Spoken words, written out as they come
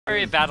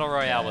Sorry, Battle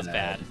Royale was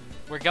bad.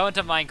 We're going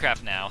to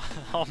Minecraft now.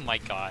 Oh my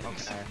god.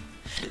 Okay.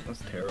 That was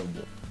terrible.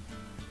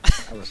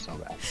 That was so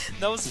bad.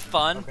 That was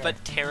fun, Okay.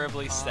 but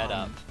terribly set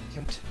up.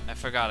 I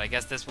forgot. I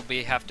guess this will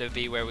have to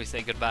be where we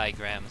say goodbye,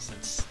 Graham,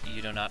 since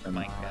you do not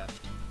Minecraft.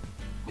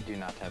 We do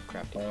not have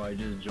crafting. Oh, I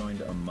just joined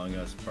Among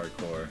Us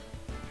parkour.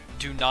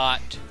 Do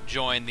not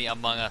join the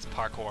Among Us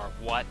parkour.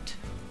 What?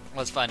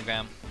 Was fun,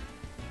 Graham.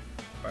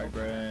 Bye,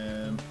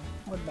 Graham.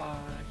 Goodbye.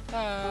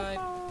 Bye.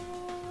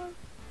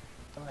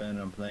 And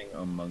I'm playing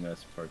Among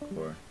Us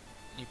parkour.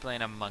 You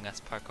playing Among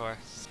Us parkour?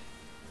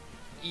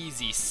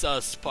 Easy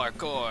sus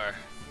parkour.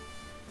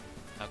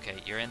 Okay,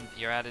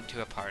 you're added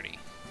to a party.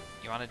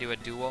 You want to do a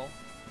duel?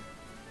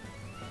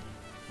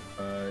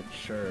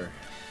 Sure.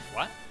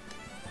 What?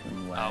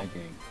 I'm lagging.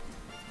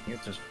 I think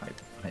it's just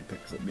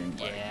Hypixel being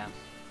lagged. Yeah.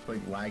 It's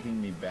like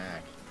lagging me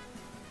back.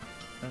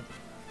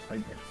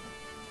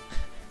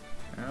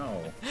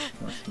 Ow.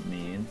 That's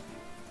mean.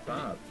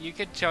 Stop. You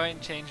could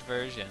change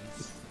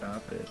versions.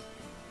 Stop it.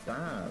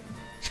 Stop.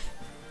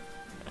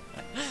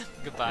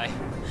 Goodbye.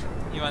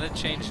 You want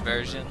to change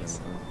versions?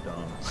 That was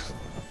dumb.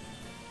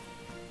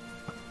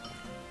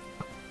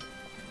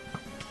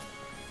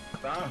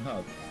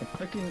 Stop.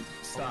 Fucking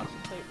stop.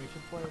 We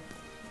should play.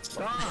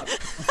 Stop.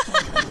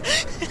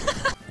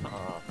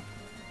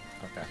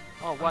 Okay.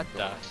 Oh, what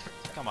the?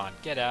 Come on,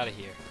 get out of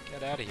here.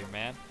 Get out of here,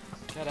 man.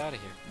 Get out of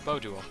here. Bow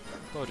duel.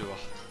 Bow duel.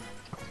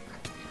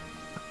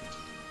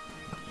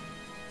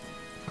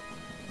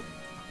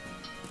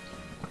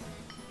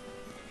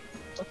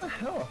 What the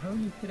hell? How are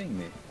you kidding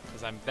me?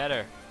 Because I'm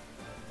better.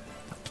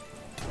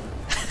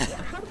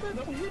 How did that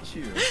not hit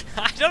you?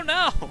 I don't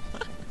know!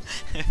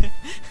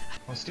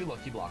 Let's do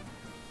Lucky Block.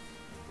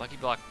 Lucky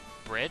Block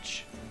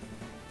Bridge?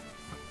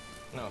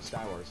 No,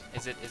 SkyWars.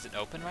 Is it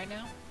open right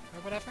now?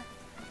 Or whatever?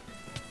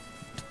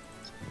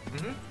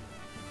 Mm-hmm.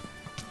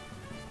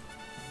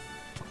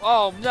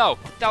 Oh no!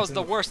 That was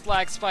the worst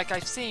lag spike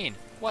I've seen!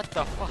 What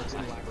the fuck? It's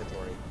in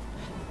laboratory.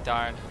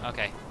 Darn.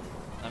 Okay.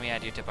 Let me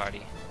add you to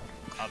party.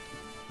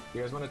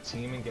 You guys want to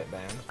team and get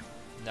banned?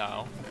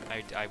 No,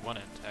 I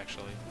wouldn't,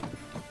 actually.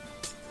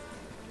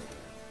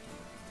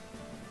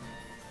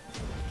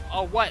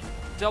 Oh, what?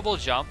 Double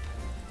jump?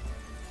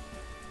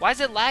 Why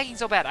is it lagging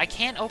so bad? I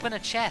can't open a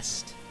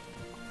chest.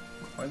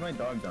 Why is my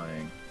dog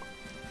dying?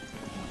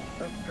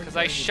 Because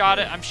I shot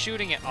it. I'm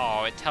shooting it.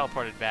 Oh, it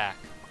teleported back.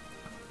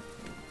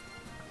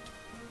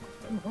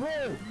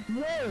 Whoa!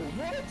 Whoa!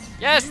 What?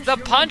 Yes, You the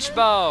shooting punch me?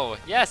 bow!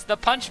 Yes, the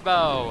punch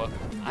bow!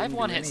 I've do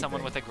one-hit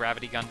someone anything. with a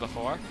gravity gun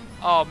before.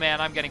 Oh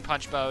man, I'm getting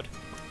punch bowed.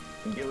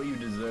 You get what you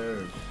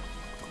deserve.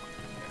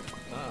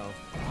 Uh-oh.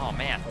 Oh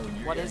man, Oh,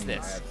 you're what is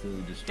getting this?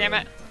 absolutely destroyed. Damn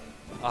it!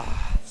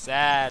 Oh,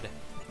 sad.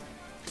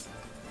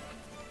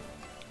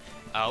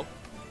 Oh.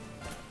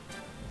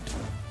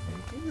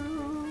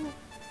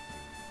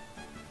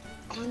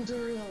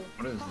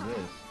 What is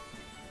this?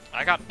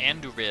 I got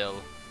Anduril.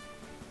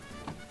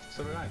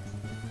 So did I.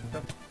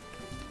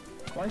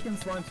 Why can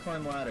slimes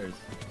climb ladders?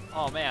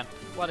 Oh man,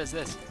 what is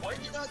this? Why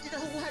did you not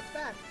lag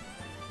back?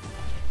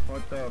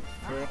 What the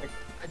frick?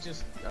 I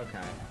just...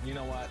 Okay. You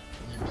know what?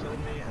 You killed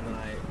me and then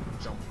I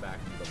jumped back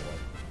into the void.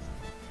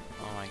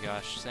 Oh my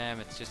gosh, Sam,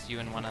 it's just you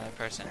and one other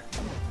person.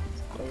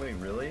 Oh wait,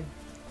 really?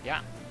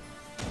 Yeah.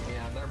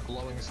 Yeah, they're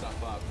blowing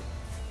stuff up.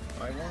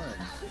 I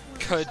won.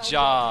 Good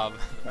job.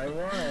 I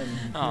won.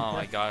 Oh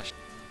my gosh.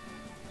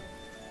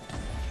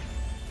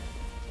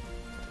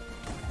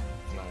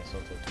 Nice,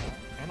 I'll take that.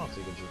 And I'll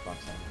take a jukebox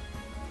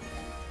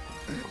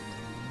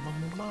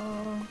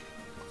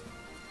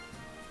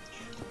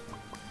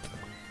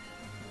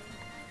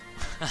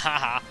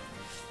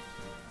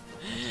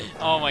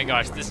Oh my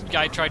gosh, this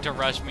guy tried to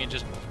rush me and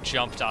just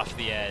jumped off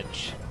the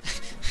edge.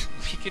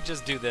 We could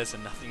just do this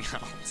and nothing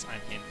else.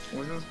 I mean,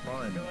 Well, it was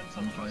fun.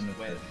 I'm fine with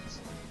it.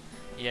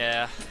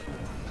 yeah.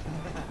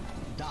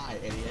 Die,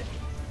 idiot.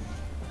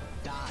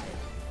 Die.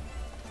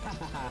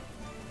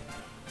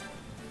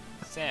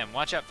 Sam,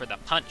 watch out for the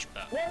punch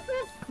bow. What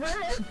the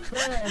frick?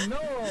 Oh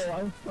no!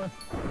 I'm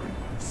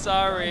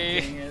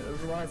Sorry. Dang it,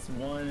 this last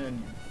one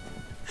and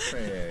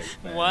frick,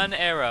 man. One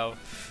arrow.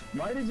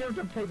 Why did you have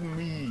to pick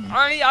me?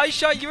 I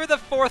shot. You were the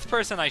fourth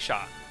person I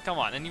shot. Come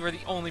on, and you were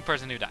the only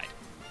person who died.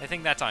 I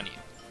think that's on you.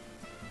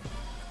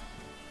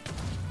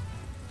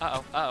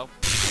 Uh-oh, uh-oh.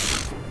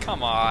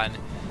 Come on.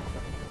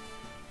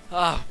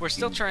 We're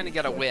still trying to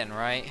get a win,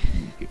 right?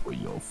 Get what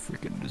y'all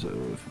freaking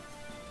deserve.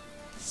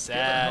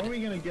 Sad. How are we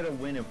gonna get a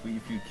win if we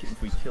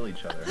kill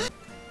each other?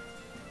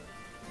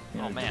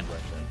 Oh, man.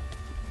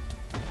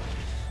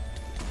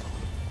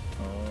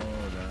 Oh,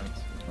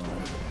 that's.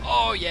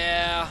 Oh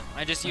yeah.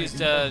 I just used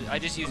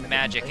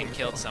magic and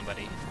killed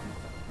somebody.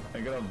 I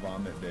got a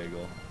vomit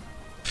bagel.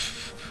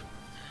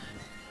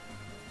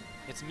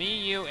 It's me,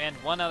 you, and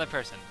one other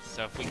person.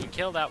 So if we can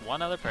kill that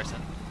one other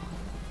person,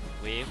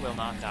 we will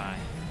not die.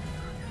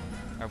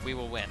 Or we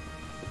will win.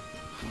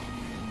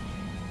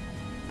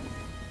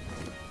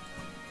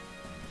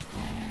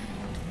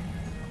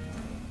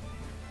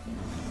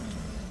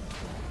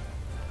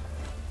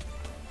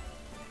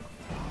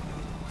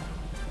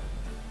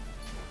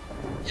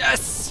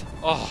 Yes!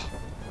 Oh,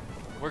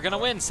 We're gonna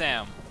win,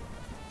 Sam.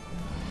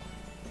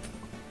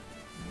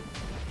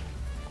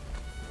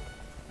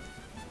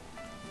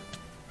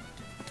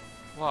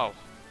 Whoa.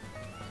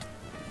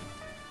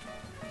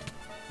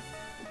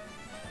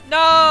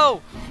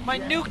 No! My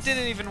nuke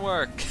didn't even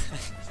work.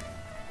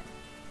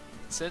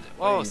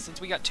 Whoa, since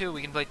we got 2,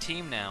 we can play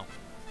team now.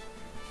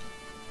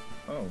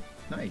 Oh,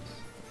 nice.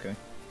 Okay.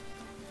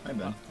 Hi,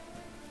 Ben.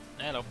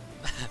 Hello.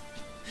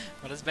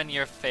 What has been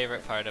your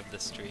favorite part of the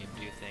stream,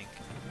 do you think?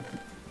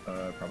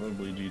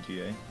 Probably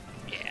GTA.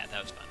 Yeah,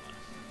 that was a fun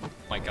one.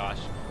 Oh my gosh.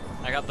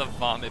 I got the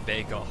vomit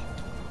bagel.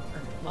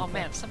 Oh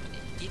man, some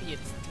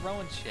idiot's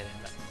throwing shit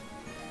in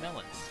the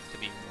melons, to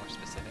be more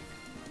specific.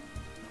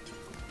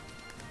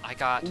 I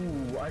got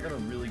a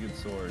really good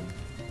sword.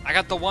 I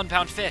got the 1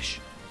 pound fish.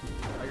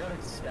 I got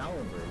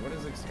Excalibur. What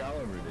does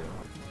Excalibur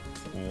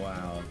do?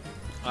 Wow.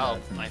 Oh,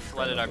 That's I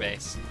flooded our incredible.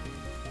 base.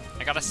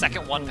 I got a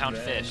second 1 pound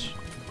red. fish.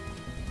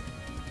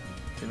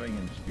 See if I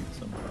can shoot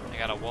some. I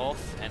got a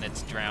wolf, and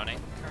it's drowning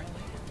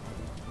currently.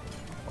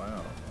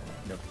 Wow.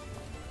 Yep.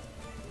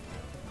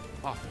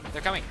 Oh,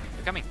 they're coming.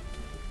 They're coming.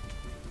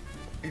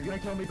 He's gonna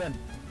kill me, Ben.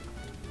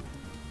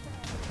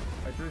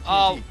 I threw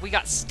Oh, TNT. we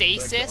got Did I kill him?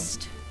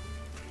 stasis.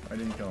 I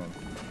didn't kill him.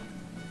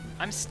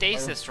 I'm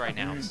stasis right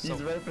now. He's So,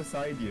 right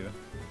beside you.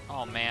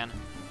 oh man.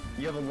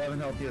 You have 11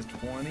 health, he has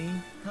 20.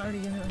 How do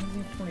you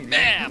have 20?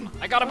 Bam!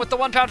 I got him with the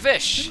 1 pound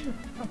fish.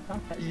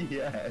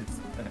 Yes.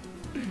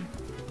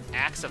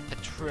 Axe of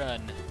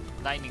Patron.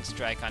 Lightning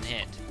strike on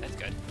hit. That's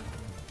good.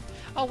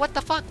 Oh, what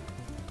the fuck?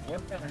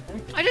 What the heck?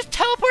 I just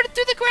teleported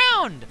through the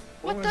ground.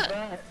 What was the?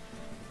 that?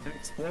 An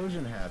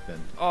explosion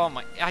happened. Oh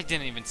my! I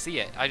didn't even see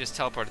it. I just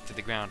teleported through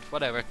the ground.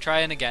 Whatever. Try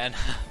it again.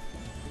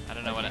 I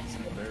don't know what it.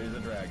 There is a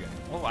dragon.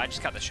 Oh, I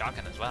just got the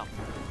shotgun as well.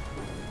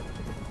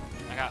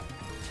 I got.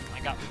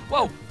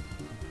 Whoa!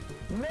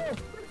 No!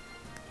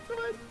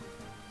 What?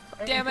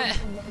 Damn it.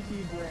 Oh,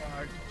 lucky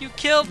block. You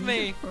killed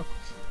me.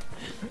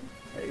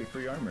 Hey,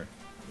 free armor.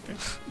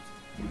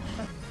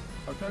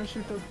 I'm trying to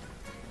shoot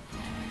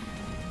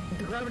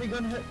the gravity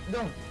gun hit.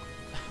 No.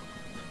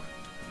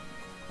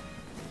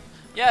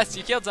 Yes,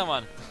 you killed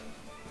someone.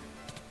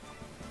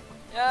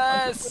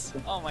 Yes.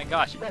 Oh my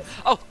gosh.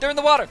 Oh, they're in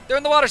the water. They're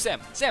in the water,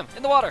 Sam. Sam,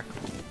 in the water.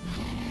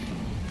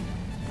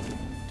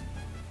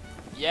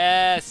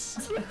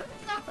 Yes.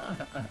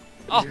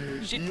 Oh,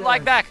 she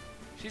lagged back.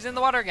 She's in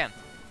the water again.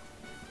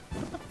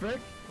 Frick.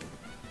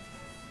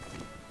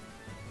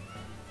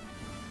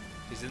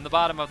 She's in the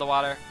bottom of the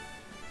water.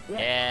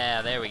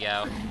 Yeah, there we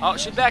go. Oh,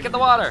 she's back in the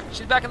water.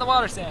 She's back in the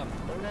water, Sam.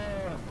 Oh,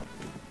 no.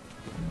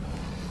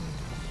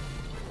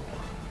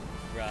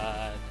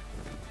 Run.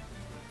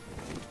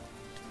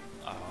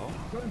 Oh.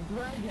 The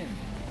dragon.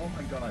 Oh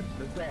my god.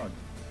 The dog.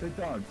 The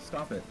dog.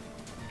 Stop it.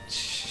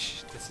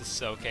 Shh, this is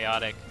so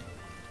chaotic.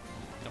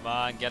 Come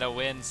on, get a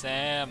win,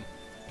 Sam.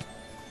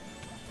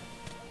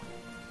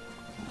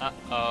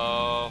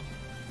 Uh-oh.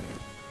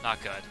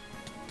 Not good.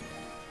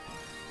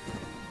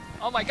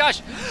 Oh my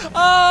gosh!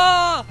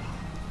 Oh!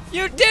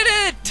 You did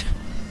it!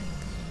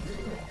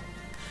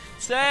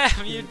 Sam,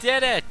 you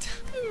did it!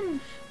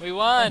 We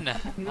won!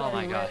 Oh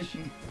my gosh.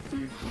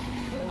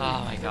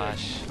 Oh my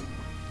gosh.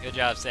 Good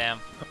job, Sam.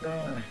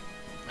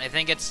 I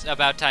think it's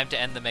about time to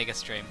end the mega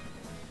stream.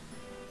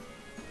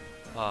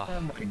 Oh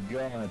my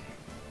god.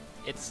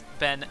 It's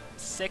been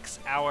 6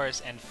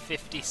 hours and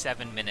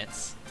 57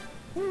 minutes.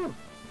 Woo.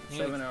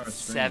 7 hour stream.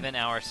 7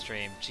 hour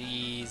stream.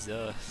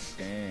 Jesus.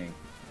 Dang.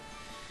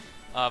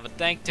 But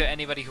thank to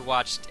anybody who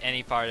watched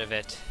any part of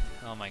it.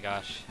 Oh my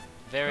gosh.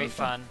 Very That was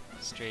fun.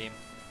 fun stream.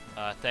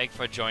 Thanks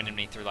for joining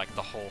me through like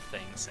the whole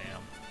thing, Sam.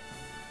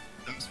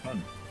 That was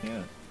fun.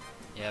 Yeah.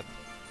 Yep.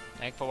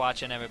 Thanks for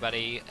watching,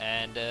 everybody,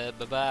 and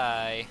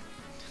bye-bye.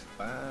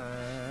 Bye.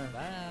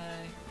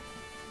 Bye.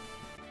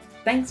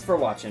 Thanks for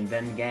watching,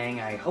 Ben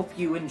Gang. I hope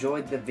you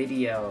enjoyed the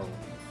video.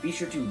 Be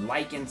sure to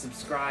like and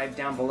subscribe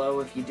down below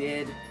if you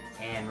did,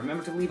 and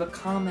remember to leave a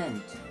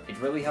comment. It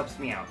really helps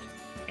me out.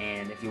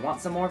 And if you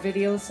want some more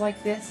videos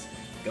like this,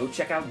 go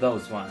check out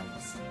those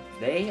ones.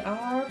 They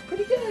are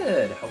pretty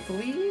good,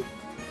 hopefully.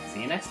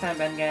 See you next time,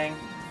 Ben Gang.